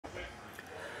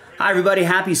Hi everybody,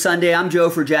 happy Sunday. I'm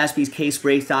Joe for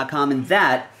jaspyscasebreaks.com, and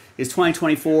that is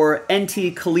 2024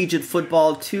 NT Collegiate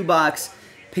Football 2-box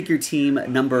Pick Your Team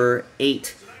number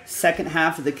 8. Second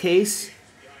half of the case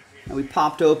that we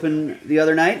popped open the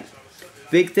other night.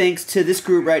 Big thanks to this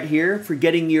group right here for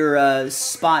getting your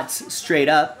spots straight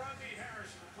up.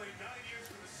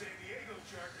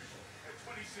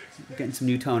 Getting some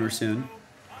new toner soon.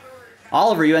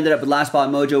 Oliver, you ended up with Last Spot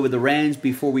Mojo with the Rams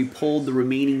before we pulled the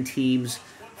remaining teams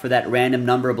for that random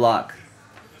number block.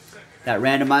 That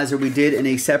randomizer we did in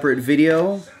a separate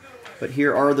video, but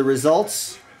here are the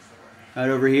results right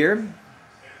over here.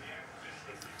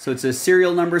 So it's a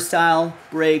serial number style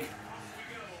break,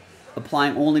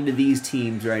 applying only to these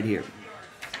teams right here.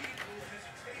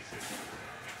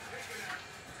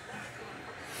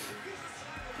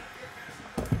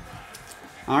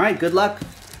 All right, good luck.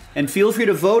 And feel free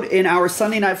to vote in our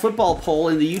Sunday Night Football poll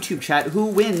in the YouTube chat who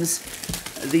wins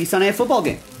the Sunday Night Football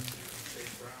game.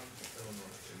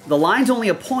 The line's only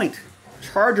a point.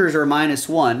 Chargers are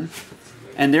 -1,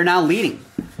 and they're now leading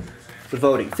the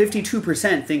voting.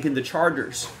 52% thinking the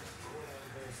Chargers.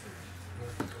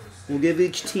 We'll give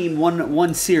each team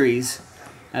one series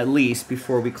at least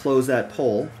before we close that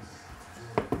poll.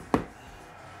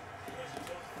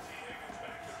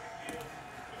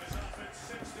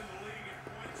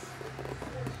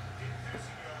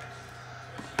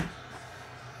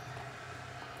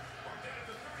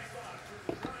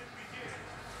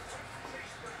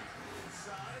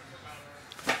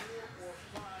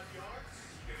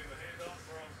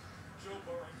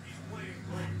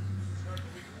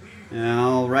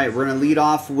 All right, we're going to lead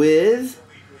off with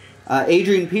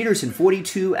Adrian Peterson,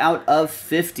 42 out of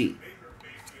 50.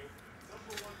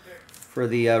 For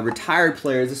the retired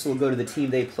players, this will go to the team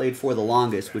they played for the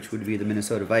longest, which would be the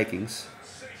Minnesota Vikings.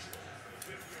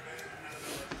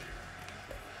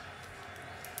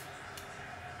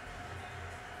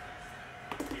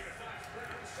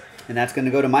 And that's going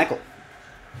to go to Michael.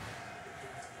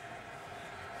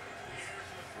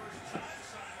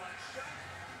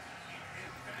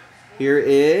 Here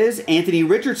is Anthony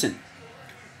Richardson,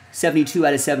 72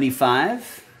 out of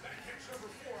 75.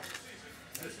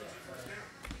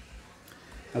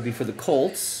 That'll be for the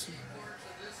Colts.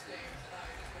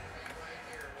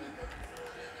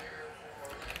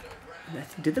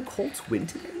 Did the Colts win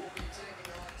today?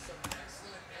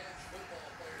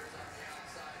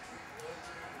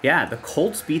 Yeah, the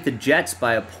Colts beat the Jets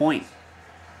by a point.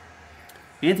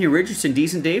 Anthony Richardson,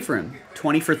 decent day for him.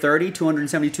 20 for 30,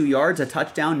 272 yards, a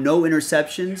touchdown, no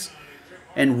interceptions,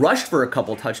 and rushed for a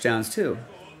couple touchdowns too.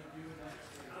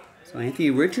 So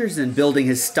Anthony Richardson building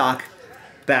his stock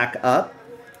back up.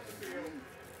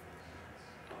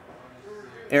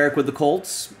 Eric with the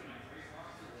Colts.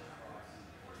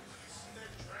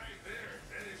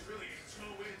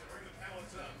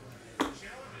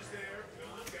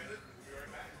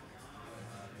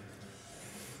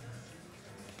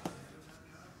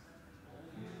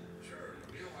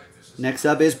 Next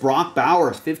up is Brock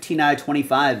Bowers, 15 out of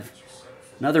 25.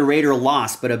 Another Raider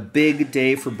loss, but a big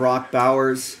day for Brock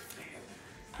Bowers.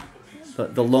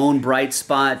 The lone bright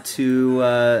spot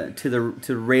to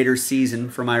Raider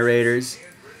season for my Raiders.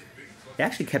 They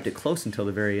actually kept it close until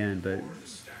the very end, but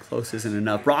close isn't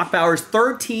enough. Brock Bowers,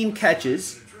 13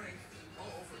 catches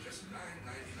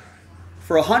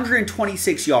for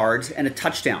 126 yards and a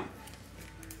touchdown,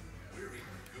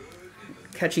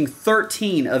 catching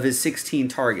 13 of his 16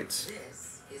 targets.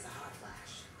 This is a hot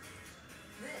flash.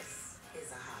 This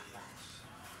is a hot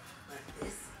flash. But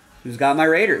this... Who's got my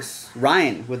Raiders?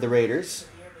 Ryan with the Raiders.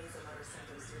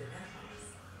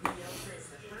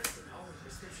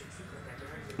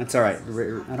 That's all right.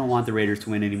 I don't want the Raiders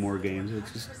to win any more games.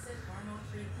 It's just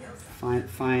gotta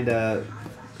find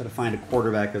a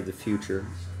quarterback of the future.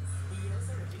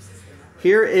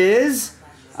 Here is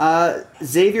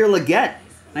Xavier Legette.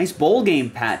 Nice bowl game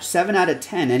patch, 7 out of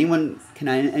 10. Anyone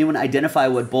identify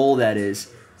what bowl that is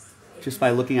just by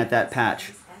looking at that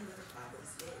patch?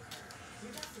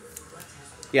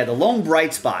 Yeah, the lone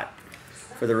bright spot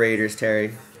for the Raiders,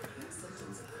 Terry.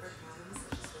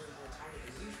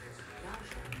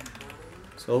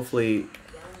 So hopefully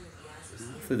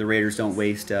the Raiders don't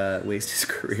waste his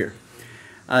career.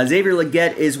 Xavier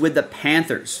Legette is with the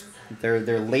Panthers.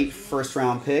 Their late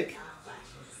first-round pick.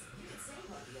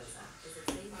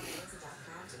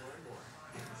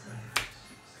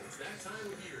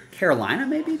 Carolina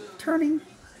maybe turning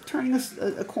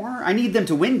a corner. I need them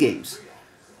to win games.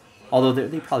 Although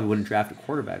they probably wouldn't draft a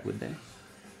quarterback, would they?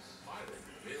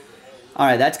 All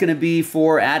right, that's going to be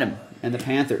for Adam and the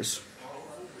Panthers.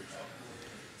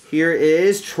 Here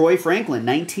is Troy Franklin,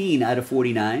 19 out of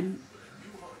 49.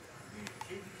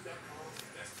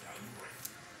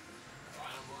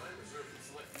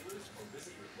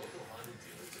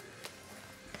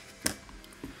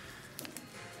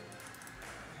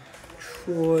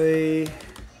 Troy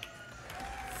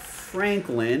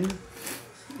Franklin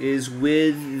is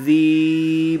with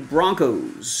the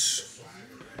Broncos.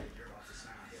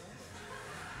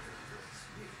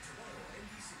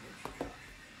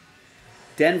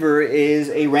 Denver is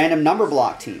a random number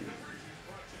block team.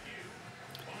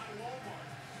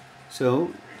 So,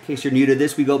 in case you're new to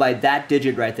this, we go by that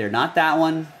digit right there. Not that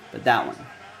one, but that one.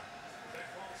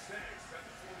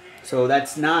 So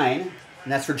that's 9,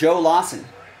 and that's for Joe Lawson.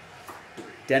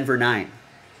 Denver 9.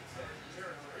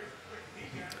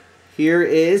 Here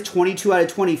is 22 out of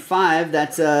 25.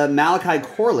 That's Malachi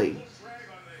Corley.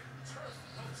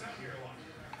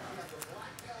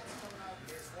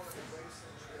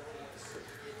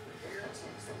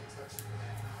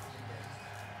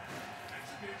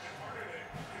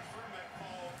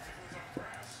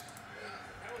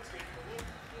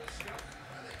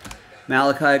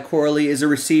 Malachi Corley is a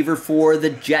receiver for the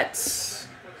Jets.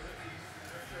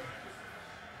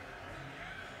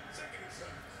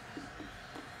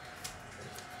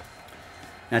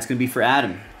 That's going to be for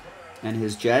Adam and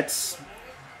his Jets.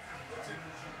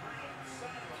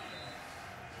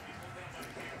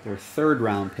 Their 3rd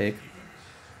round pick.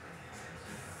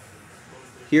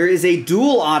 Here is a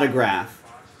dual autograph.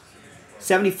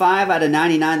 75 out of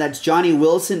 99. That's Johnny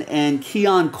Wilson and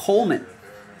Keon Coleman.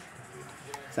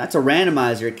 So that's a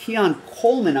randomizer. Keon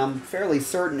Coleman, I'm fairly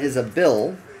certain, is a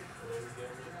Bill.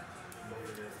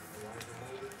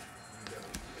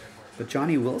 But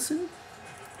Johnny Wilson?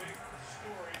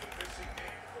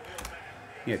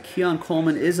 Yeah, Keon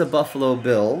Coleman is a Buffalo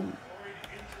Bill.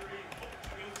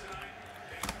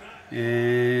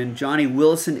 And Johnny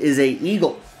Wilson is a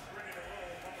Eagle.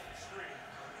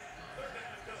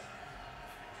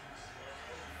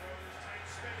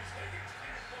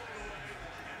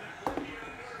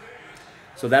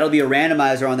 So that'll be a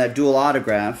randomizer on that dual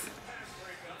autograph.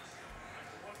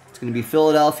 It's going to be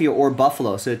Philadelphia or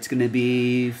Buffalo. So it's going to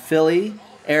be Philly,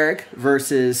 Eric,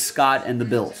 versus Scott and the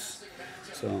Bills.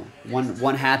 So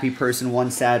one happy person, one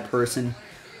sad person.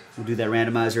 We'll do that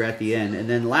randomizer at the end. And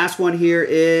then the last one here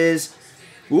is,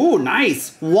 ooh,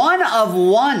 nice. 1 of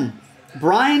 1.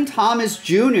 Brian Thomas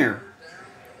Jr.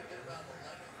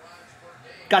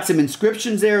 Got some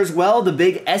inscriptions there as well. The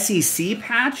big SEC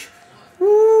patch.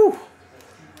 Woo!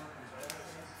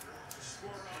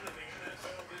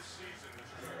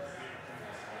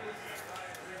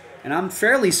 And I'm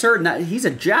fairly certain that he's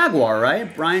a Jaguar,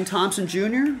 right? Brian Thompson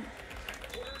Jr.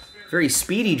 Very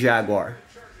speedy Jaguar.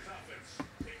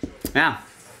 Yeah.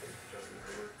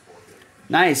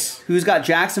 Nice. Who's got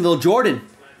Jacksonville? Jordan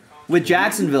with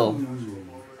Jacksonville.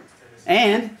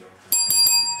 And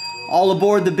all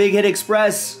aboard the Big Hit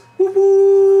Express. Whoop,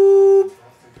 whoop.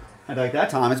 I like that,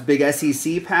 Thomas. Big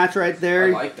SEC patch right there.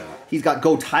 I like that. He's got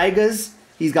Go Tigers.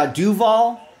 He's got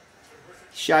Duval.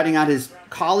 Shouting out his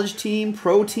college team,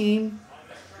 pro team.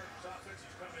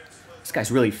 This guy's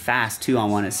really fast, too, I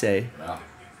want to say. Yeah.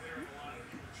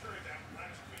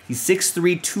 He's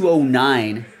 6'3",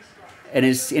 209, and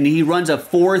he runs a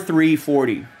 4.3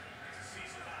 40.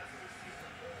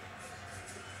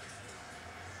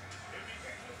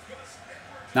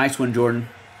 Nice one, Jordan.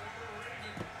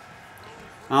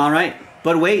 All right,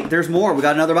 but wait, there's more. We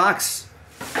got another box.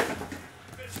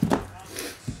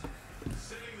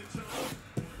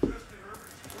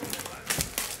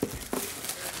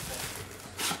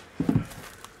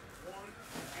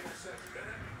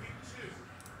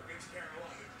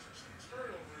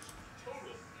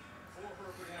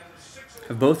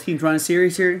 Have both teams run a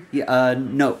series here? Yeah,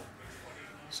 no.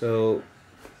 So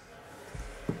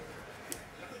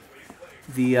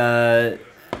the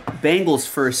Bengals'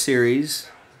 first series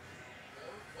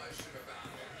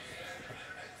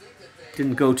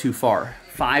didn't go too far.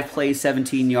 5 plays,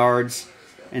 17 yards,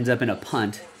 ends up in a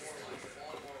punt.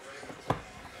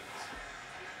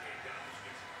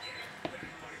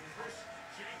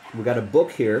 We got a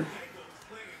book here.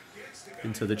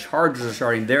 And so the Chargers are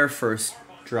starting their first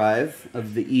drive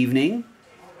of the evening.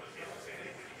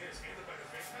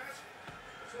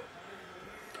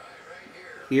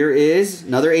 Here is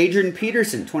another Adrian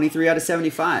Peterson, 23 out of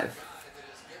 75.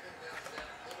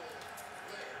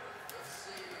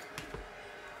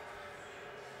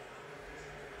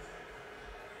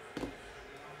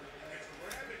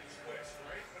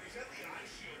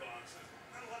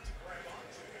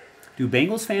 Do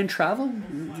Bengals fans travel?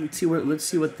 Let's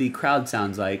see what the crowd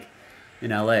sounds like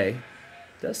in LA.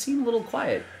 Does seem a little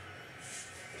quiet.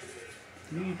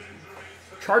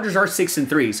 Chargers are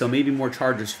 6-3, so maybe more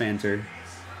Chargers fans are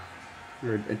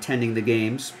attending the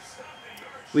games.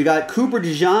 We got Cooper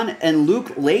DeJean and Luke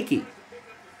Lakey.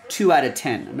 2 out of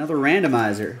 10. Another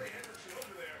randomizer.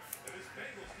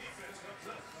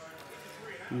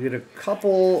 We get a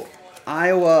couple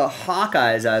Iowa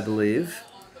Hawkeyes, I believe.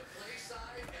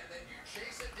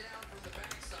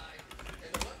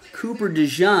 Cooper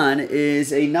DeJean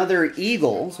is another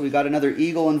Eagle, so we got another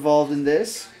Eagle involved in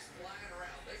this.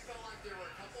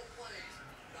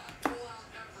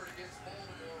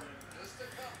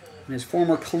 And his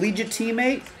former collegiate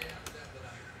teammate.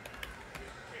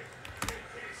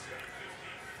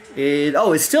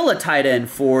 It's still a tight end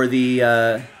for the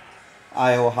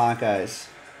Iowa Hawkeyes.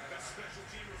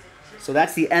 So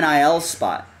that's the NIL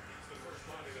spot,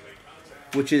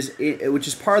 which is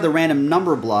part of the random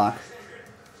number block.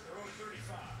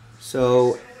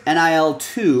 So NIL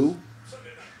 2,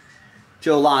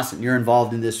 Joe Lawson, you're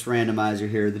involved in this randomizer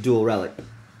here, the dual relic.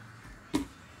 All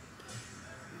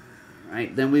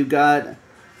right, then we've got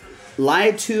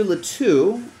Laiatu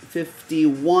Latu,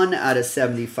 51 out of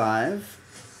 75.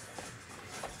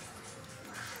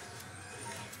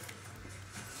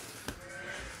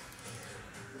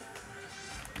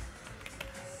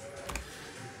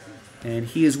 And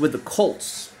he is with the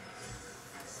Colts.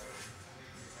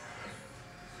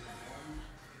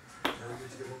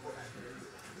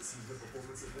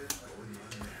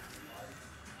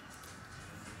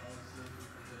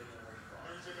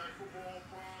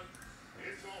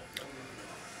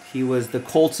 He was the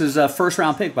Colts'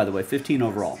 first-round pick, by the way, 15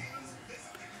 overall.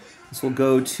 This will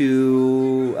go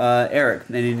to Eric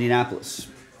in Indianapolis.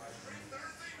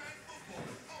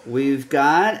 We've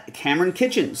got Cameron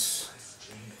Kitchens,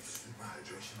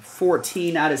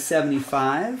 14 out of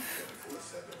 75.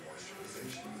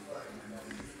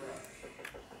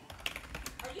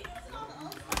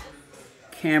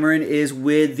 Cameron is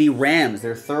with the Rams,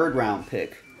 their third-round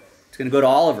pick. It's going to go to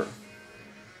Oliver.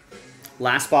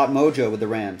 Last spot mojo with the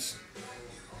Rams.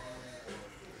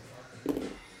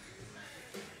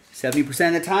 70%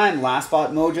 of the time, last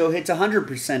spot mojo hits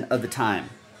 100% of the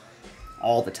time.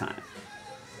 All the time.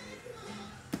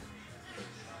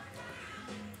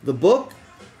 The book,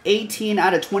 18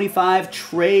 out of 25,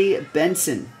 Trey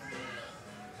Benson.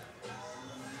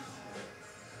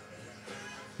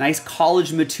 Nice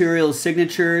college material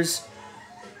signatures.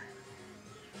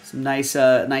 Some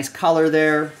nice color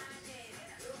there.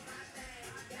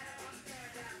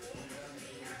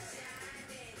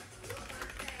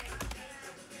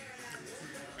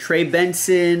 Trey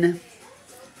Benson,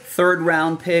 third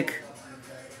round pick,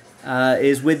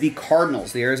 is with the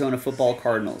Cardinals, the Arizona Football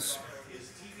Cardinals.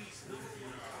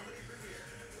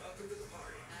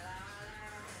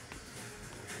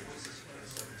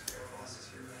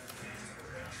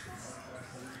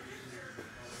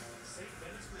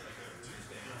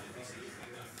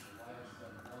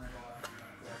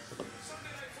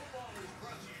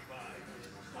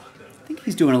 I think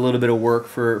he's doing a little bit of work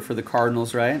for the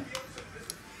Cardinals, right?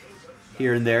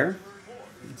 Here and there.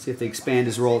 Let's see if they expand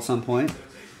his role at some point.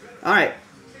 All right,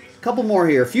 a couple more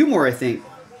here. A few more, I think.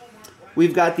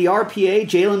 We've got the RPA,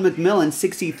 Jalen McMillan,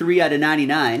 63 out of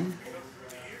 99.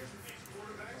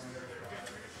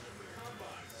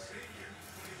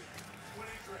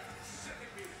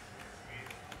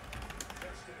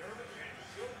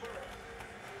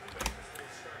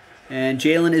 And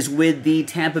Jalen is with the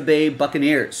Tampa Bay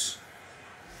Buccaneers.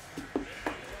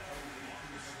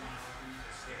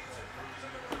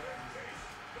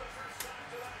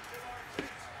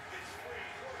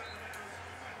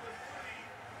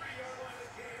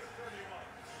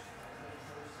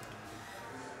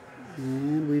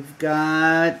 And we've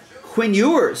got Quinn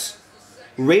Ewers,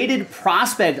 rated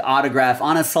prospect autograph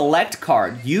on a select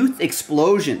card, Youth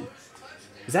Explosion.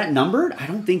 Is that numbered? I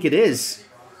don't think it is.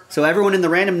 So everyone in the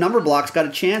random number block's got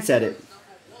a chance at it.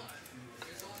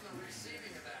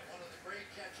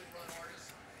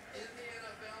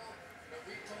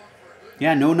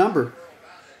 Yeah, no number.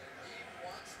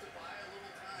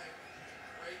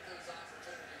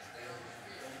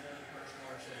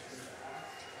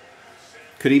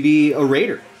 Could he be a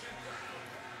Raider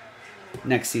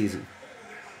next season?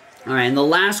 All right, and the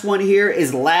last one here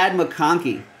is Ladd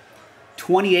McConkey,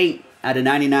 28 out of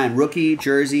 99, rookie,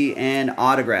 jersey, and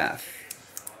autograph.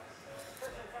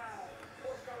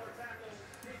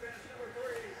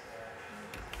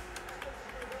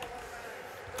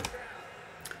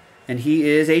 And he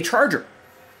is a Charger.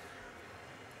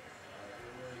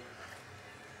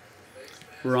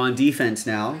 We're on defense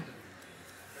now.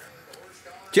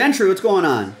 Gentry, what's going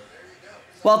on?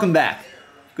 Welcome back.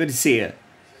 Good to see you.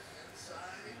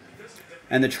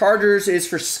 And the Chargers is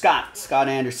for Scott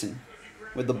Anderson.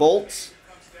 With the Bolts,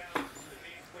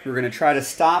 we're going to try to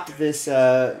stop this,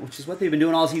 which is what they've been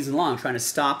doing all season long, trying to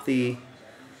stop the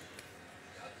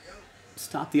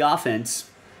Stop the offense.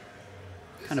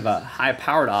 Kind of a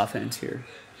high-powered offense here.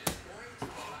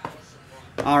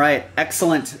 All right,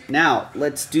 excellent. Now,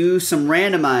 let's do some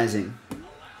randomizing.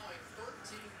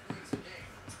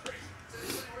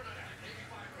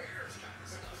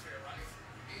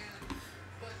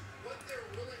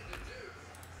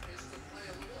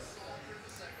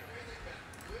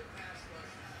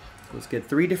 Let's get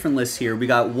 3 different lists here. We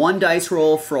got 1 dice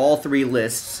roll for all 3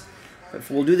 lists.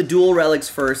 We'll do the dual relics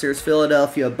first. There's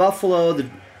Philadelphia, Buffalo.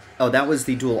 Oh, that was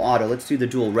the dual auto. Let's do the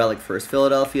dual relic first.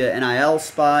 Philadelphia NIL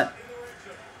spot.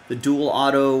 The dual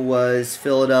auto was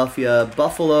Philadelphia,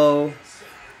 Buffalo.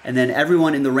 And then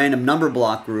everyone in the random number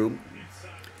block group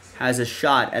has a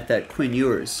shot at that Quinn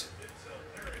Ewers.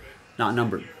 Not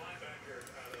numbered.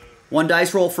 1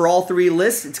 dice roll for all 3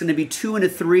 lists. It's going to be 2 and a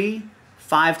 3,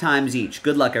 5 times each.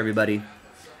 Good luck, everybody.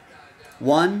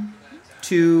 1,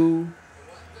 2,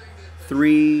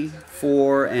 3,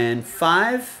 4, and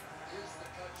 5.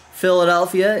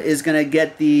 Philadelphia is going to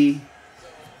get the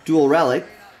dual relic.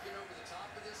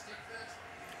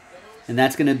 And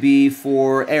that's going to be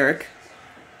for Eric.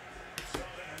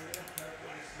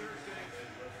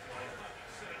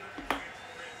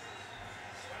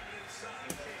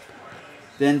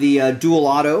 Then the dual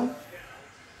auto.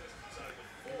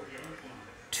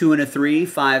 2 and a 3,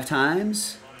 5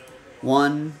 times.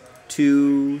 1,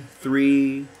 2,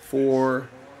 3, 4,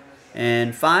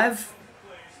 and 5.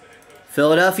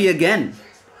 Philadelphia again.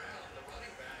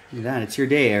 Look at that. It's your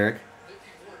day, Eric.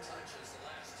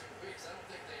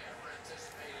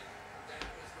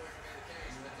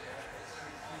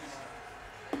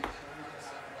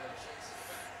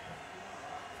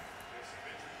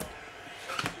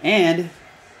 And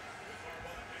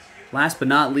last but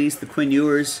not least, the Quinn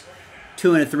Ewers.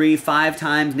 2 and a 3, 5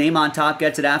 times. Name on top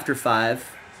gets it after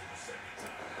 5.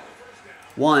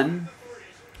 1,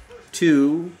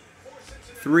 2,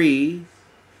 3,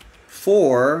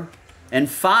 4, and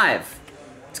 5.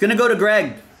 It's going to go to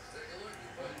Greg.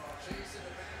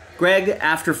 Greg,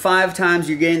 after 5 times,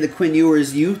 you're getting the Quinn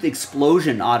Ewers Youth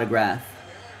Explosion autograph.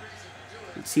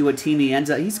 Let's see what team he ends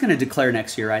up. He's going to declare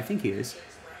next year. I think he is.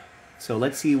 So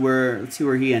let's see where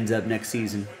he ends up next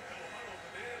season.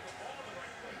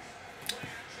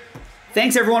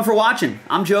 Thanks everyone for watching.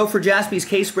 I'm Joe for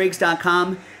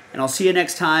JaspysCaseBreaks.com, and I'll see you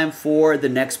next time for the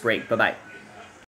next break. Bye-bye.